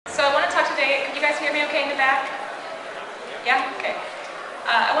you guys hear me okay in the back? Yeah? Okay.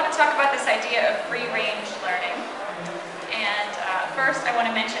 I want to talk about this idea of free-range learning. And first, I want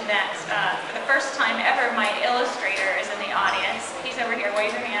to mention that for the first time ever, my illustrator is in the audience. He's over here.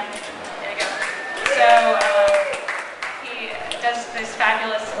 Wave your hand. There you go. So he does these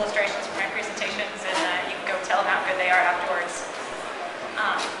fabulous illustrations for my presentations, and you can go tell him how good they are afterwards.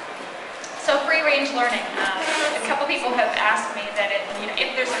 So free-range learning. A couple people have asked me that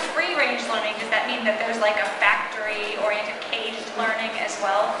if there's a free-range learning, does that mean that there's like a factory-oriented caged learning as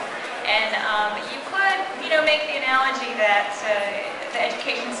well? And you could, make the analogy that the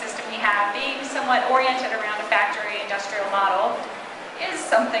education system we have, being somewhat oriented around a factory industrial model, is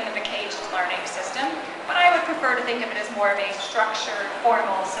something of a caged learning system. But I would prefer to think of it as more of a structured,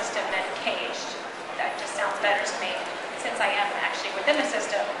 formal system than caged. That just sounds better to me, since I am actually within the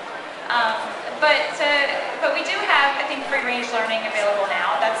system. But we do have, I think, free-range learning available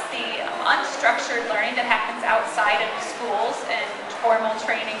now. That's the unstructured learning that happens outside of schools and formal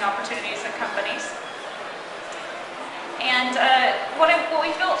training opportunities at companies. And what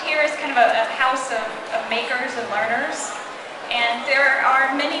we've built here is kind of a house of makers and learners. And there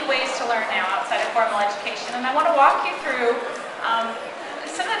are many ways to learn now outside of formal education. And I want to walk you through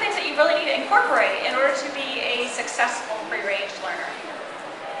some of the things that you really need to incorporate in order to be a successful free-range learner.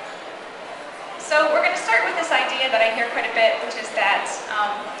 So we're going to start with this idea that I hear quite a bit, which is that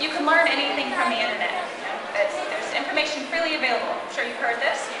you can learn anything from the internet. There's information freely available. I'm sure you've heard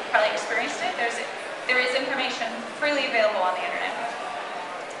this. You've probably experienced it. There is information freely available on the internet.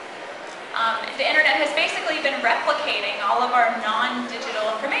 The internet has basically been replicating all of our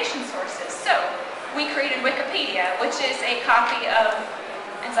non-digital information sources. So we created Wikipedia, which is a copy of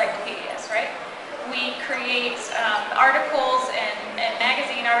encyclopedias, right? We create articles and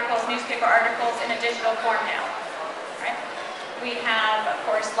magazine articles, newspaper articles in a digital form now, right? We have, of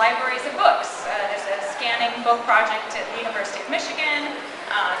course, libraries of books. There's a scanning book project at the University of Michigan,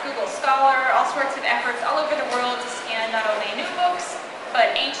 Google Scholar, all sorts of efforts all over the world to scan not only new books,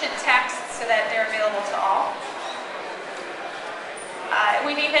 but ancient texts so that they're available to all.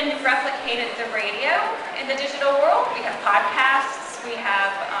 We've even replicated the radio in the digital world. We have podcasts, we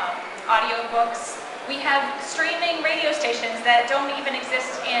have audiobooks. We have streaming radio stations that don't even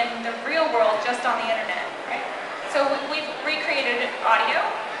exist in the real world, just on the internet, right? So we've recreated audio,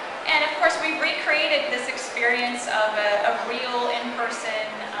 and of course we've recreated this experience of a real in-person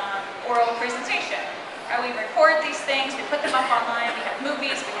oral presentation. We record these things, we put them up online, we have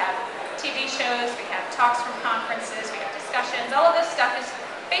movies, we have TV shows, we have talks from conferences, we have discussions. All of this stuff is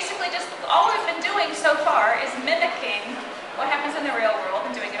basically just, all we've been doing so far is mimicking what happens in the real world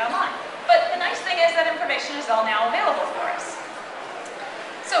and doing it online. But the nice thing is that information is all now available for us.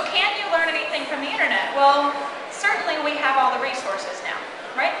 So can you learn anything from the internet? Well, certainly we have all the resources now,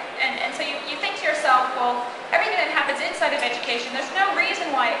 right? And so you think to yourself, well, everything that happens inside of education, there's no reason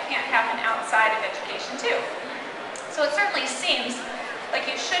why it can't happen outside of education too. So it certainly seems like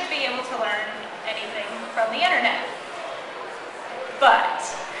you should be able to learn anything from the internet. But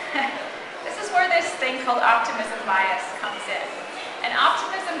this is where this thing called optimism bias comes in. And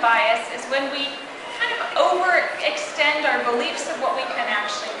optimism bias is when we kind of overextend our beliefs of what we can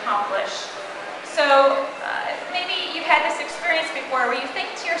actually accomplish. So maybe you've had this experience before where you think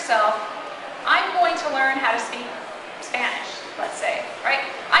to yourself, I'm going to learn how to speak Spanish, let's say, right?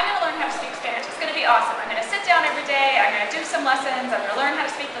 I'm going to learn how to speak Spanish. It's going to be awesome. I'm going to sit down every day. I'm going to do some lessons. I'm going to learn how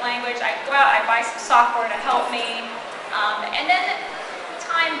to speak the language. I go out, I buy some software to help me. And then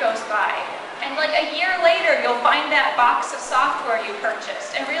time goes by. And like a year later, you'll find that box of software you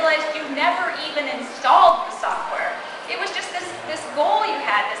purchased and realize you never even installed the software. It was just this goal you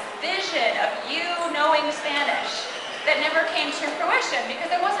had, this vision of you knowing Spanish that never came to fruition because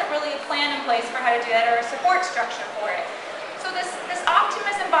there wasn't really a plan in place for how to do that or a support structure for it. So this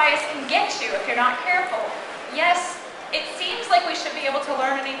optimism bias can get you if you're not careful. Yes, it seems like we should be able to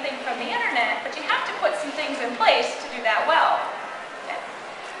learn anything from the internet, but you have to put some things in place to do that well.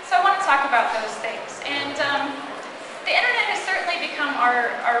 So I want to talk about those things. And the internet has certainly become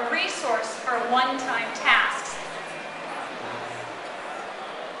our resource for one-time tasks.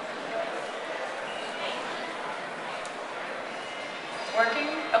 Working?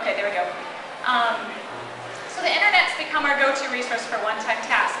 Okay, there we go. So the internet's become our go-to resource for one-time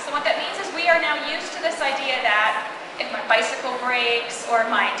tasks. So what that means is we are now used to this idea that if my bicycle breaks, or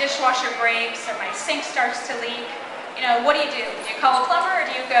my dishwasher breaks, or my sink starts to leak, what do? Do you call a plumber, or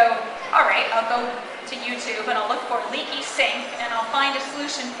do you go, all right, I'll go to YouTube and I'll look for leaky sink and I'll find a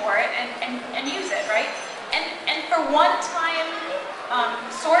solution for it and use it, right? And for one-time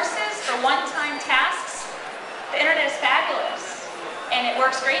sources, for one-time tasks, the internet is fabulous. And it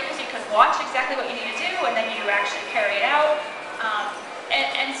works great because you can watch exactly what you need to do and then you actually carry it out.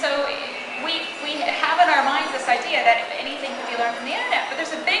 And so we have in our minds this idea that if anything could be learned from the internet, but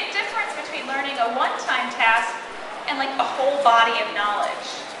there's a big difference between learning a one-time task and like a whole body of knowledge.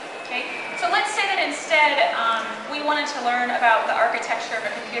 Okay? So let's say that instead we wanted to learn about the architecture of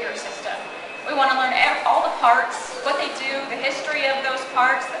a computer system. We want to learn all the parts, what they do, the history of those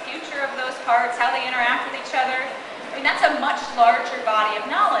parts, the future of those parts, how they interact with each other. I mean, that's a much larger body of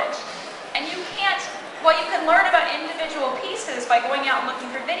knowledge. And you can't, while you can learn about individual pieces by going out and looking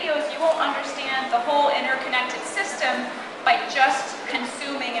for videos, you won't understand the whole interconnected system by just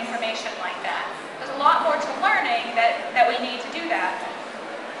consuming information like that. There's a lot more to learning that we need to do that.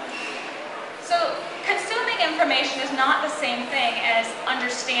 So consuming information is not the same thing as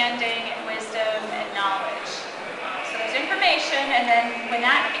understanding and wisdom and knowledge. So there's information, and then when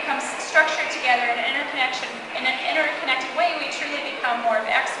that becomes structured together in an interconnected way, we truly become more of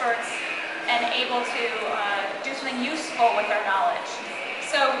experts and able to do something useful with our knowledge.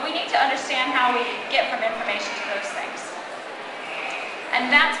 So we need to understand how we get from information to those things.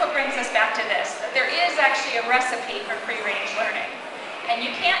 And that's what brings us back to this, that there is actually a recipe for free-range learning. And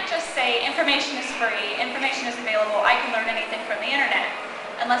you can't just say information is free, information is available, I can learn anything from the internet,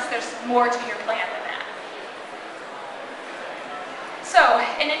 unless there's more to your plan than that. So,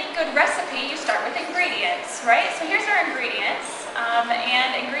 in any good recipe, you start with ingredients, right? So here's our ingredients,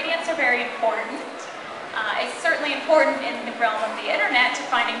 and ingredients are very important. It's certainly important in the realm of the internet to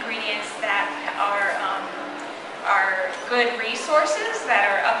find ingredients that are good resources, that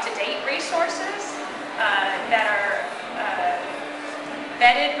are up-to-date resources, that are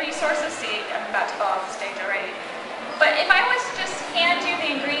vetted resources. See, I'm about to fall off the stage already. But if I was to just hand you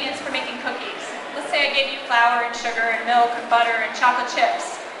the ingredients for making cookies, let's say I gave you flour and sugar and milk and butter and chocolate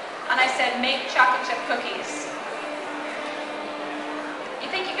chips, and I said, make chocolate chip cookies. You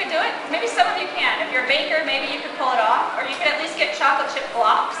think you could do it? Maybe some of you can. If you're a baker, maybe you could pull it off, or you could at least get chocolate chip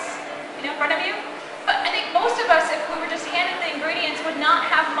blocks, in front of you. But I think most of us, if we were just handed the ingredients, would not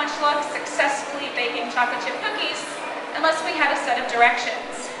have much luck successfully baking chocolate chip cookies unless we had a set of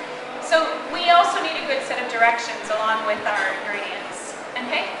directions. So we also need a good set of directions along with our ingredients,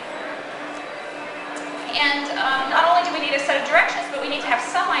 okay? And not only do we need a set of directions, but we need to have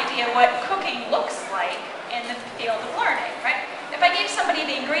some idea what cooking looks like in the field of learning, right? If I gave somebody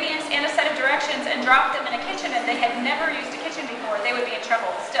the ingredients and a set of directions and dropped them in a kitchen and they had never used a kitchen before, they would be in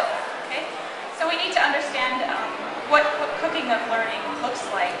trouble still, okay? So we need to understand what cooking of learning looks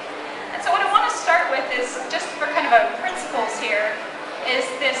like. And so what I want to start with is, just for kind of a principles here, is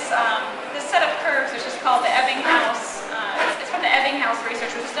this set of curves, which is called the Ebbinghaus. It's from the Ebbinghaus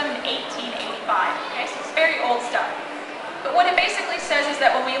research, which was done in 1885. Okay, so it's very old stuff. But what it basically says is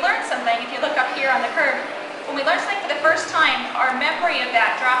that when we learn something, if you look up here on the curve, when we learn something for the first time, our memory of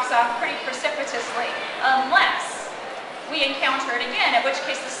that drops off pretty precipitously, unless we encounter it again, at which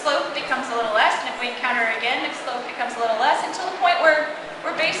case the slope becomes a little less, and if we encounter it again, the slope becomes a little less, until the point where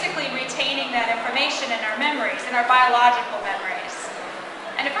we're basically retaining that information in our memories, in our biological memories.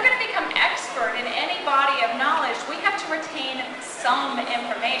 And if we're going to become expert in any body of knowledge, we have to retain some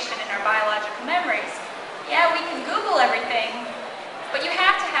information in our biological memories. Yeah, we can Google everything, but you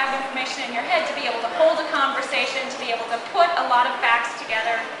have to have information in your head to be able to hold a conversation, to be able to put a lot of facts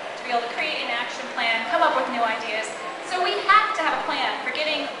together, to be able to create an action plan, come up with new ideas. So we have to have a plan for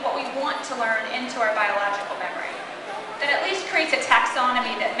getting what we want to learn into our biological memory. That at least creates a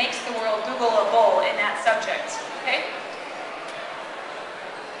taxonomy that makes the world Googleable in that subject, okay?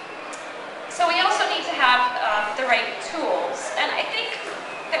 So we also need to have the right tools. And I think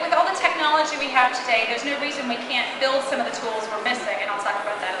that with all the technology we have today, there's no reason we can't build some of the tools we're missing, and I'll talk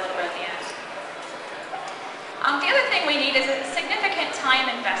about that a little bit at the end. The other thing we need is a significant time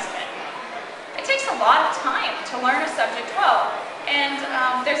investment. It takes a lot of time to learn a subject well. And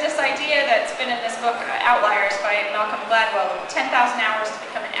there's this idea that's been in this book, Outliers by Malcolm Gladwell, 10,000 hours to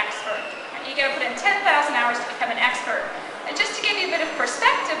become an expert. You got to put in 10,000 hours to become an expert. And just to give you a bit of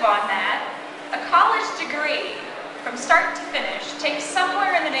perspective on that, a college degree from start to finish takes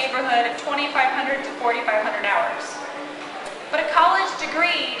somewhere in the neighborhood of 2,500 to 4,500 hours. But a college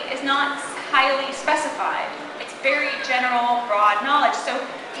degree is not highly specified. It's very general, broad knowledge. So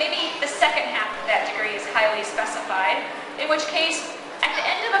maybe the second half of that degree is highly specified, in which case, at the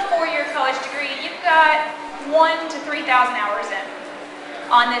end of a 4-year college degree, you've got 1,000 to 3,000 hours in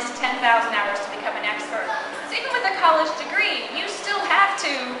on this 10,000 hours to become an expert. So even with a college degree, you still have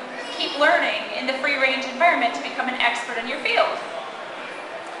to keep learning in the free-range environment to become an expert in your field.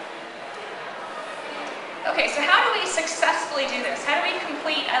 Okay, so how do we successfully do this? How do we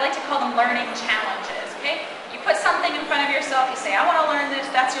complete, I like to call them learning challenges, okay? You put something in front of yourself, you say, I want to learn this,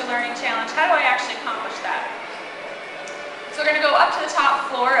 that's your learning challenge. How do I actually accomplish that? So we're going to go up to the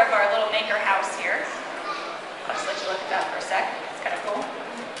top floor of our little maker house here. I'll just let you look at that for a sec. It's kind of cool.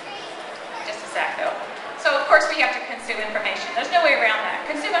 Just a sec though. So of course we have to consume information. There's no way around that.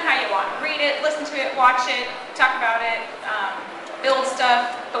 Consume it how you want. Read it, listen to it, watch it, talk about it, build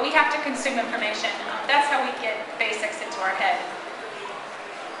stuff, but we have to consume information. That's how we get basics into our head.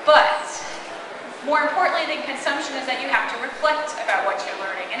 But more importantly than consumption is that you have to reflect about what you're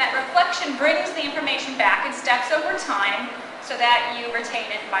learning. And that reflection brings the information back in steps over time so that you retain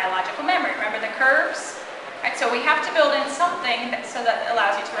it in biological memory. Remember the curves? Right, so we have to build in something so that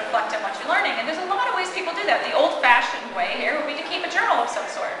allows you to reflect on what you're learning. And there's a lot of ways people do that. The old-fashioned way here would be to keep a journal of some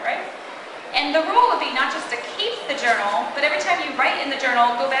sort, right? And the rule would be not just to keep the journal, but every time you write in the journal,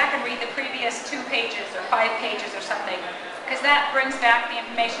 go back and read the previous 2 pages or 5 pages or something, because that brings back the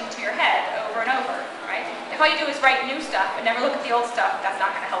information to your head over and over, right? If all you do is write new stuff and never look at the old stuff, that's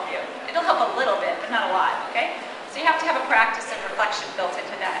not going to help you. It'll help a little bit, but not a lot, okay? So you have to have a practice of reflection built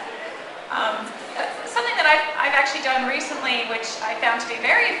into that. Something that I've actually done recently, which I found to be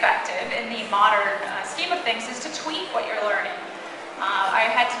very effective in the modern scheme of things, is to tweet what you're learning.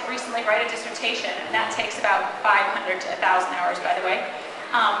 I had to recently write a dissertation, and that takes about 500 to 1,000 hours, by the way.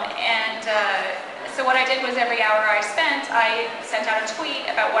 So what I did was every hour I spent, I sent out a tweet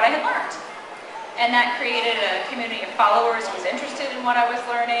about what I had learned. And that created a community of followers who was interested in what I was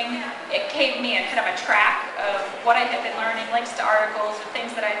learning. It gave me a kind of a track of what I had been learning, links to articles or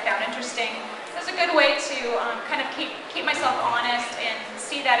things that I found interesting. It was a good way to kind of keep myself honest and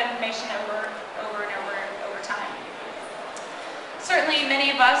see that information over time. Certainly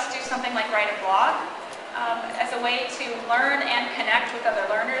many of us do something like write a blog as a way to learn and connect with other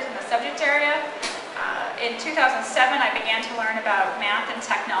learners in the subject area. In 2007, I began to learn about math and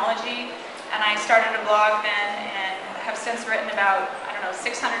technology, and I started a blog then and have since written about, I don't know,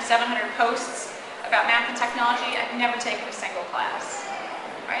 600, 700 posts about math and technology. I've never taken a single class,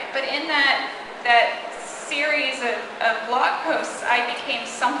 right? But in that series of blog posts, I became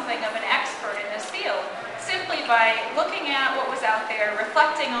something of an expert in this field, simply by looking at what was out there,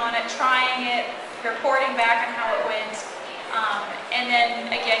 reflecting on it, trying it, reporting back on how it went, and then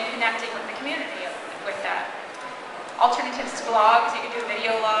again connecting with the community with that. Alternatives to blogs, you could do a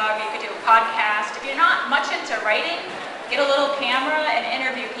video log, you could do a podcast. If you're not much into writing, get a little camera and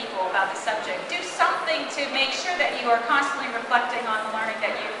interview people about the subject. Do something to make sure that you are constantly reflecting on the learning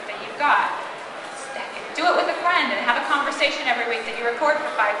that you've got. Do it with a friend and have a conversation every week that you record for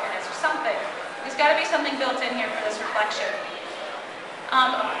 5 minutes or something. There's got to be something built in here for this reflection.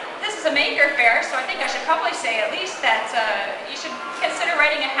 This is a Maker Faire, so I think I should probably say at least that you should consider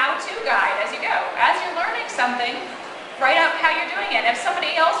writing a how-to guide as you go. As you're learning something, write up how you're doing it. If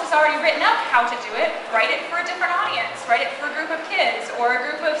somebody else has already written up how to do it, write it for a different audience. Write it for a group of kids or a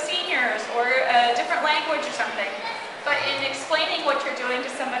group of seniors or a different language or something. But in explaining what you're doing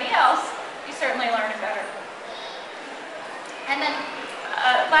to somebody else, you certainly learn it better. And then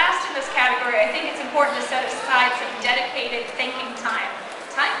last in this category, I think it's important to set aside some dedicated thinking time.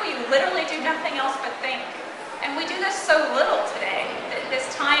 Time where you literally do nothing else but think. And we do this so little today. This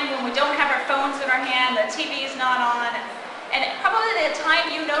time when we don't have our phones in our hand, the TV is not on, and probably the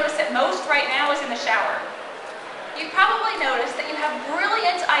time you notice it most right now is in the shower. You probably notice that you have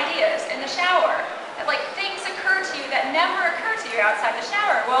brilliant ideas in the shower. Like things occur to you that never occur to you outside the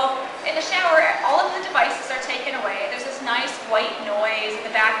shower. Well, in the shower, all of the devices are taken away. There's this nice white noise in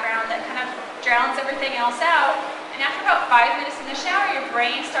the background that kind of drowns everything else out. And after about 5 minutes in the shower, your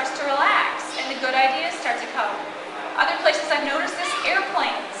brain starts to relax and the good ideas start to come. Other places I've noticed this,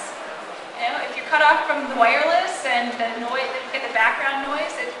 airplanes. You know, if you're cut off from the wireless and the noise, get the background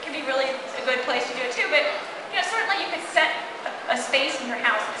noise, it can be really a good place to do it too. But you know, certainly you could set a space in your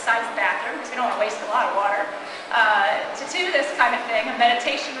house besides the bathroom, because we don't want to waste a lot of water, to do this kind of thing, a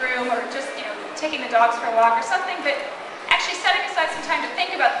meditation room, or just taking the dogs for a walk or something. But actually setting aside some time to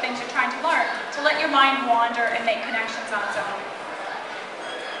think about the things you're trying to learn, to let your mind wander and make connections on its own.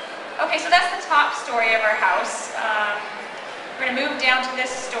 Okay, so that's the top story of our house. We're going to move down to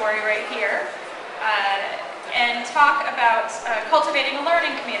this story right here and talk about cultivating a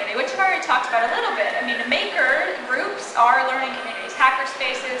learning community, which I've already talked about a little bit. I mean, the maker groups are learning communities, hacker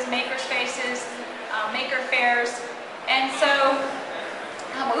spaces, maker spaces, maker fairs, and so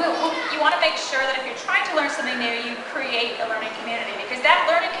you want to make sure that if you're trying to learn something new, you create a learning community, because that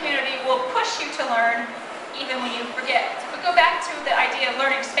learning community will push you to learn even when you forget. So if we go back to the idea of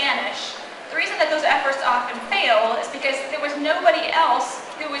learning Spanish, the reason that those efforts often fail is because there was nobody else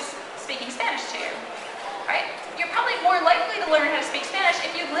who was speaking Spanish to you, right? You're probably more likely to learn how to speak Spanish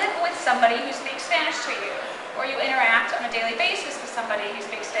if you live with somebody who speaks Spanish to you. or you interact on a daily basis with somebody who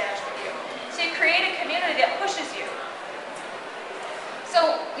speaks Spanish with you. So you create a community that pushes you.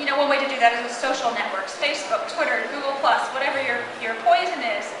 So, one way to do that is with social networks, Facebook, Twitter, Google+, whatever your poison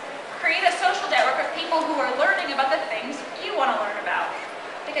is. Create a social network of people who are learning about the things you want to learn about.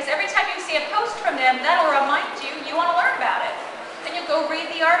 Because every time you see a post from them, that'll remind you want to learn about it. Then you'll go read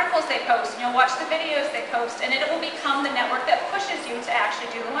the articles they post, and you'll watch the videos they post, and it will become the network that pushes you to actually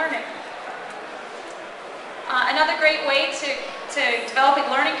do the learning. Another great way to develop a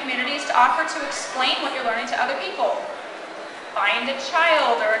learning community is to offer to explain what you're learning to other people. Find a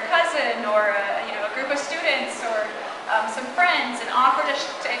child or a cousin or a group of students or some friends and offer to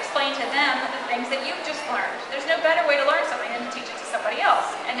explain to them the things that you've just learned. There's no better way to learn something than to teach it to somebody else.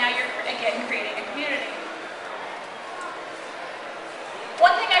 And now you're, again, creating a community.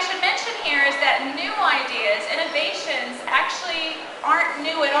 One thing I should mention here is that new ideas, innovations, actually aren't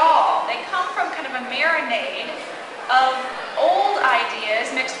new at all. They come from kind of a marinade of old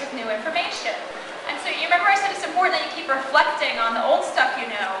ideas mixed with new information. And so you remember I said it's important that you keep reflecting on the old stuff you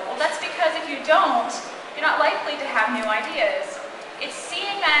know. Well, that's because if you don't, you're not likely to have new ideas. It's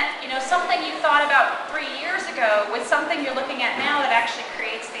seeing that, something you thought about 3 years ago with something you're looking at now that actually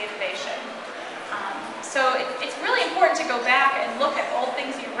creates the innovation. So it's really important to go back and look at old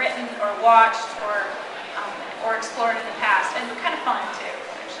things you've written or watched or explored in the past, and kind of fun too,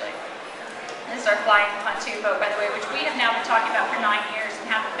 actually. This is our flying pontoon boat, by the way, which we have now been talking about for 9 years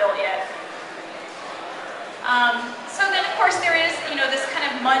and haven't built yet. So then, of course, there is, this kind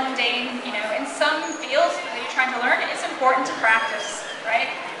of mundane, in some fields that you're trying to learn, it's important to practice,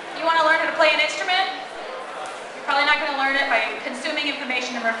 right? You want to learn how to play an instrument? You're probably not going to learn it by consuming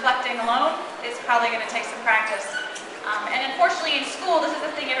information and reflecting alone. It's probably going to take some practice. And unfortunately, in school, this is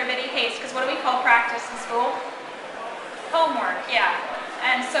the thing everybody hates, because what do we call practice in school? Homework, yeah.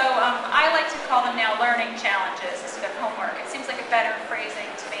 And so I like to call them now learning challenges instead of homework. It seems like a better phrasing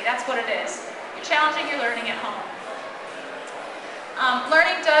to me. That's what it is. You're challenging your learning at home.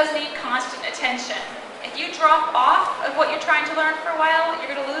 Learning does need constant attention. If you drop off of what you're trying to learn for a while, you're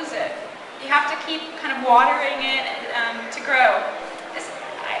going to lose it. You have to keep kind of watering it to grow. The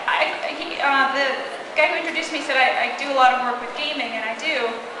guy who introduced me said I do a lot of work with gaming, and I do.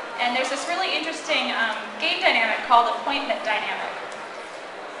 And there's this really interesting game dynamic called appointment dynamic.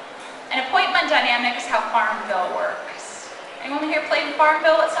 An appointment dynamic is how Farmville works. Anyone here played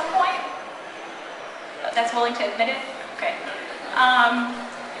Farmville at some point? That's willing to admit it? Okay.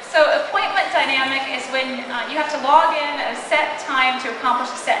 So appointment dynamic is when you have to log in at a set time to accomplish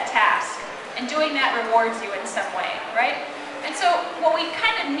a set task. And doing that rewards you in some way, right? And so what we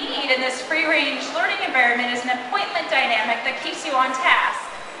kind of need in this free-range learning environment is an appointment dynamic that keeps you on task,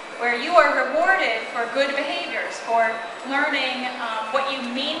 where you are rewarded for good behaviors, for learning what you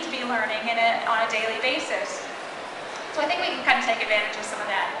mean to be learning on a daily basis. So I think we can kind of take advantage of some of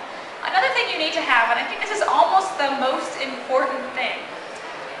that. Another thing you need to have, and I think this is almost the most important thing,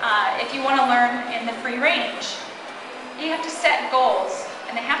 if you want to learn in the free range, you have to set goals,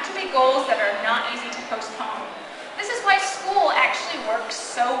 and they have to be goals that are not easy to postpone. This is why school actually works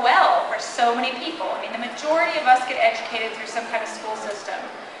so well for so many people. I mean, the majority of us get educated through some kind of school system.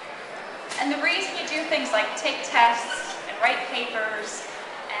 And the reason you do things like take tests and write papers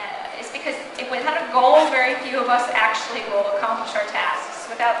is because without a goal, very few of us actually will accomplish our tasks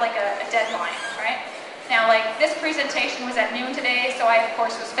without like a deadline, right? Now, like this presentation was at noon today, so I, of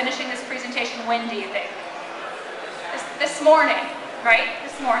course, was finishing this presentation. When do you think? This morning, right?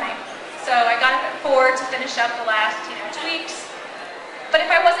 This morning. So I got up at 4 to finish up the last, tweaks. But if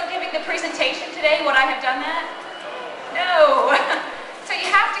I wasn't giving the presentation today, would I have done that? No. So you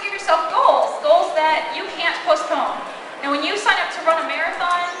have to give yourself goals that you can't postpone. Now, when you sign up to run a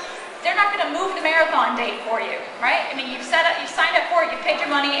marathon, they're not going to move the marathon date for you, right? I mean, you've signed up for it, you've paid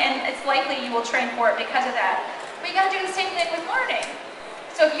your money, and it's likely you will train for it because of that. But you got to do the same thing with learning.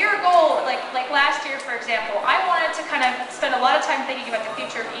 So if your goal, like last year, for example, I wanted to kind of spend a lot of time thinking about the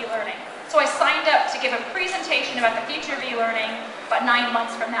future of e-learning. So I signed up to give a presentation about the future of e-learning about 9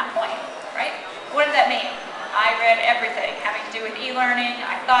 months from that point, right? What did that mean? I read everything having to do with e-learning.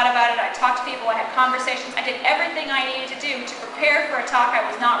 I thought about it. I talked to people. I had conversations. I did everything I needed to do to prepare for a talk I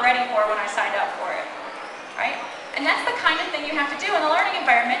was not ready for when I signed up for it, right? And that's the kind of thing you have to do in the learning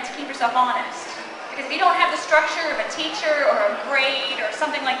environment to keep yourself honest. Because if you don't have the structure of a teacher or a grade or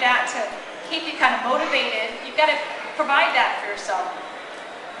something like that to keep you kind of motivated, you've got to provide that for yourself.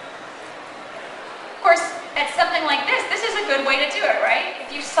 Of course, at something like this is a good way to do it, right?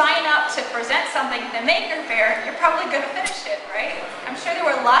 If you sign up to present something at the Maker Faire, you're probably going to finish it, right? I'm sure there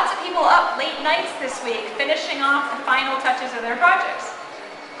were lots of people up late nights this week finishing off the final touches of their projects.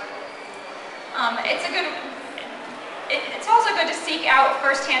 It's a good it's also good to seek out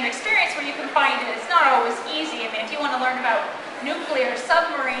first-hand experience where you can find it. It's not always easy. I mean, if you want to learn about nuclear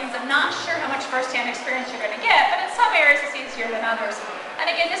submarines, I'm not sure how much first-hand experience you're going to get, but in some areas it's easier than others.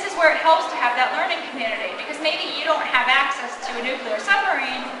 And again, this is where it helps to have that learning community, because maybe you don't have access to a nuclear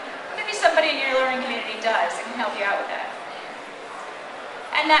submarine, but maybe somebody in your learning community does and can help you out with that.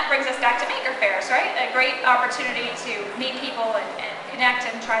 And that brings us back to Maker Fairs, right? A great opportunity to meet people and connect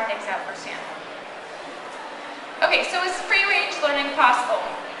and try things out firsthand. Okay, so is free-range learning possible?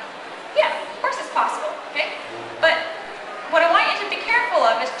 Yeah, of course it's possible, okay? But what I want you to be careful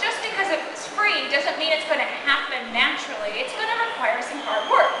of is just because it's free doesn't mean it's going to happen naturally. It's going to require some hard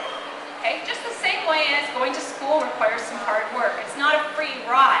work, okay? Just the same way as going to school requires some hard work. It's not a free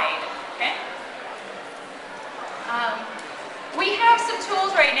ride, okay? We have some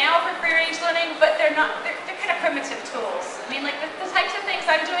tools right now for free-range learning, but they're kind of primitive tools. I mean, like the types of things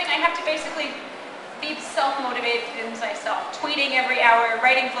I'm doing, I have to basically be self-motivated to do them myself. Tweeting every hour,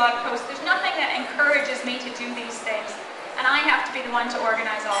 writing blog posts. There's nothing that encourages me to do these things. And I have to be the one to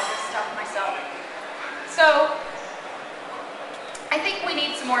organize all this stuff myself. So I think we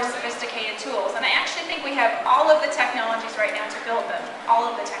need some more sophisticated tools. And I actually think we have all of the technologies right now to build them. All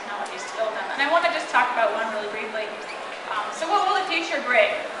of the technologies to build them. And I want to just talk about one really briefly. So what will the future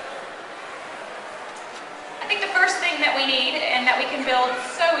bring? I think the first thing that we need and that we can build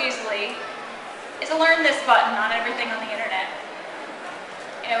so easily is a learn this button on everything on the internet.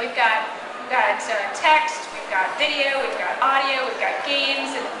 You know, we've got text, we've got video, we've got audio, we've got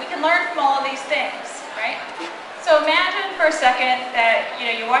games, and we can learn from all of these things, right? So imagine for a second that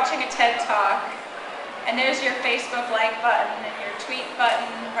you're watching a TED Talk, and there's your Facebook like button and your tweet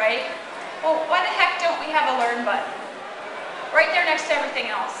button, right? Well, why the heck don't we have a learn button? Right there next to everything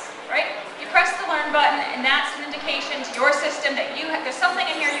else, right? You press the learn button, and that's an indication to your system that there's something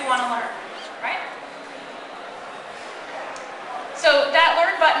in here you want to learn, right? So that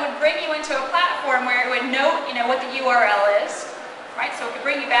learn button would bring you into a platform where it would note, what the URL is, right? So it could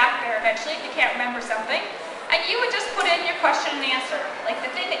bring you back there eventually if you can't remember something. And you would just put in your question and answer, like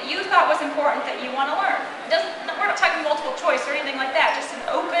the thing that you thought was important that you want to learn. We're not talking multiple choice or anything like that, just an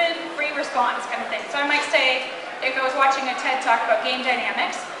open, free response kind of thing. So I might say, if I was watching a TED Talk about game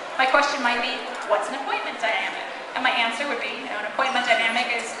dynamics, my question might be, what's an appointment dynamic? And my answer would be, an appointment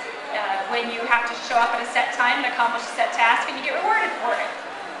dynamic is when you have to show up at a set time and accomplish a set task and you get rewarded for it.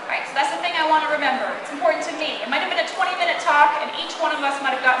 Right? So that's the thing I want to remember. It's important to me. It might have been a 20-minute talk and each one of us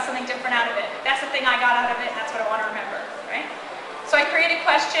might have gotten something different out of it. That's the thing I got out of it and that's what I want to remember. Right? So I create a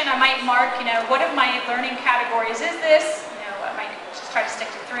question. I might mark, what of my learning categories is this? I might just try to stick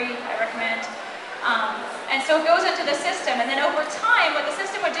to 3, I recommend. And so it goes into the system, and then over time, what the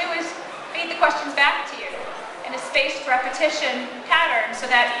system would do is feed the questions back to you in a spaced repetition pattern, so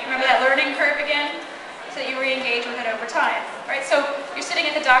that you remember that learning curve again, so that you re-engage with it over time, right? So you're sitting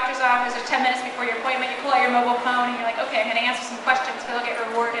at the doctor's office, or 10 minutes before your appointment, you pull out your mobile phone, and you're like, okay, I'm going to answer some questions, because I'll get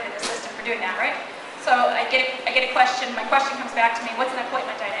rewarded in the system for doing that, right? So I get a question, my question comes back to me, what's an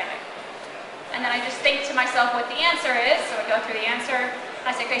appointment dynamic? And then I just think to myself what the answer is, so I go through the answer, and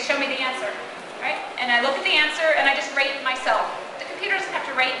I say, okay, show me the answer. Right? And I look at the answer and I just rate myself. The computer doesn't have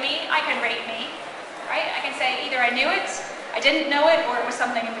to rate me, I can rate me. Right? I can say either I knew it, I didn't know it, or it was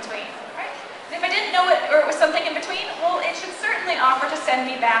something in between. Right? And if I didn't know it or it was something in between, well, it should certainly offer to send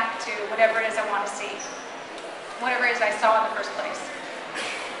me back to whatever it is I want to see. Whatever it is I saw in the first place.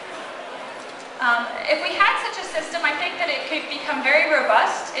 If we had such a system, I think that it could become very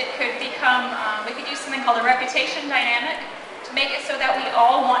robust. It could become, we could use something called a reputation dynamic to make it so that we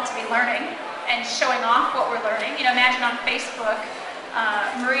all want to be learning and showing off what we're learning. Imagine on Facebook,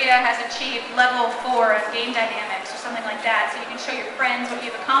 Maria has achieved level 4 of game dynamics or something like that, so you can show your friends what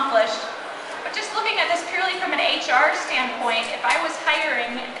you've accomplished. But just looking at this purely from an HR standpoint, if I was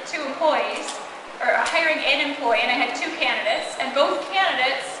hiring 2 employees, or hiring an employee, and I had 2 candidates, and both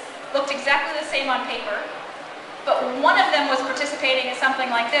candidates looked exactly the same on paper, but one of them was participating in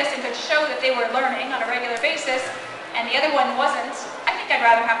something like this and could show that they were learning on a regular basis, and the other one wasn't, I think I'd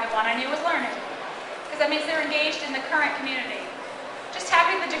rather have the one I knew was learning. Because that means they're engaged in the current community. Just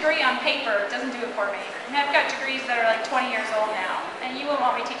having the degree on paper doesn't do it for me. And I've got degrees that are like 20 years old now, and you won't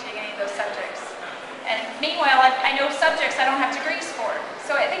want me teaching any of those subjects. And meanwhile, I know subjects I don't have degrees for.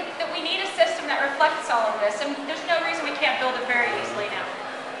 So I think that we need a system that reflects all of this, and there's no reason we can't build it very easily now.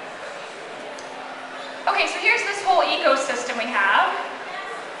 Okay, so here's this whole ecosystem we have.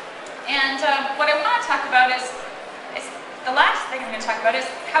 And what I want to talk about is the last thing I'm going to talk about is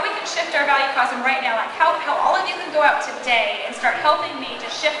how we can shift our value cosm right now. Like how all of you can go out today and start helping me to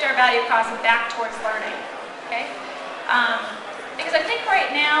shift our value cosm back towards learning. Okay? Because I think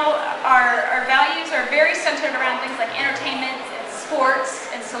right now our values are very centered around things like entertainment and sports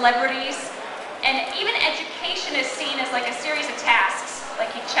and celebrities. And even education is seen as like a series of tasks,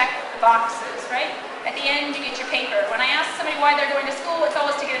 like you check the boxes, right? At the end, you get your paper. When I ask somebody why they're going to school, it's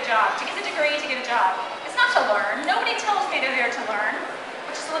always to get a job, to get the degree, to get a job. It's not to learn. Nobody tells me they're there to learn,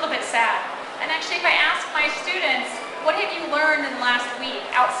 which is a little bit sad. And actually, if I ask my students, what have you learned in the last week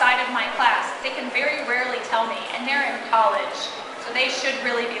outside of my class, they can very rarely tell me, and they're in college, so they should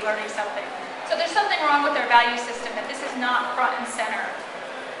really be learning something. So there's something wrong with their value system, that this is not front and center.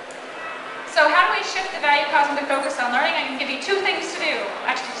 So how do we shift the value cosmic focus on learning? I can give you two things to do.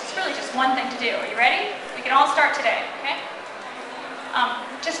 Actually, it's really just one thing to do. Are you ready? We can all start today, okay?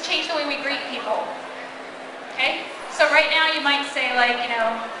 Just change the way we greet people, okay? So right now you might say like, you know,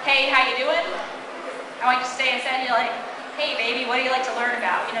 hey, how you doing? I want you to say instead, you're like, hey baby, what do you like to learn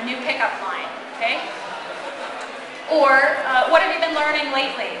about? You know, new pickup line, okay? Or, what have you been learning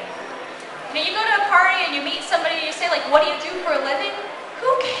lately? You know, you go to a party and you meet somebody and you say like, what do you do for a living? Who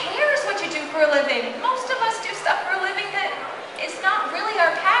cares what you do for a living? Most of us do stuff for a living that is not really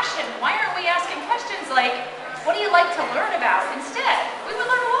our passion. Why aren't we asking questions like, what do you like to learn about instead? We would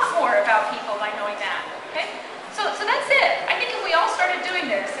learn a lot more about people by knowing that, okay? So that's it. I think if we all started doing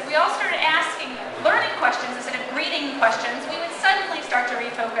this, if we all started asking learning questions instead of greeting questions, we would suddenly start to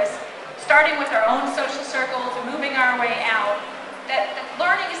refocus, starting with our own social circles and moving our way out. That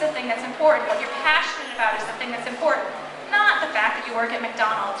learning is the thing that's important. What you're passionate about is the thing that's important. Not the fact that you work at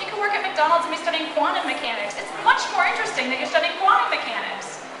McDonald's. You can work at McDonald's and be studying quantum mechanics. It's much more interesting that you're studying quantum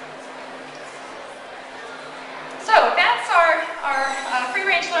mechanics. So that's our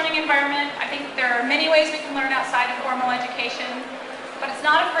free-range learning environment. I think there are many ways we can learn outside of formal education, but it's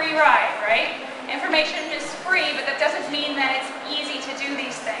not a free ride, right? Information is free, but that doesn't mean that it's easy to do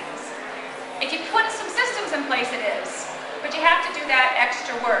these things. If you put some systems in place, it is, but you have to do that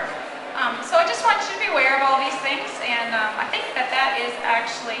extra work. So I just want you to be aware of all these things, and I think that is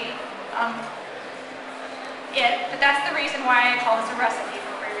actually it, but that's the reason why I call this a recipe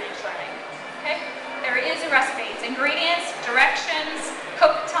for free-range learning, okay? There is a recipe. It's ingredients, directions,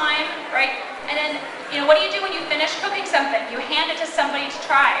 cook time, right? And then, you know, what do you do when you finish cooking something? You hand it to somebody to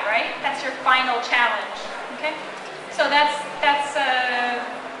try, right? That's your final challenge, okay? So that's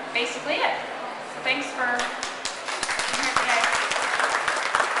basically it. So thanks for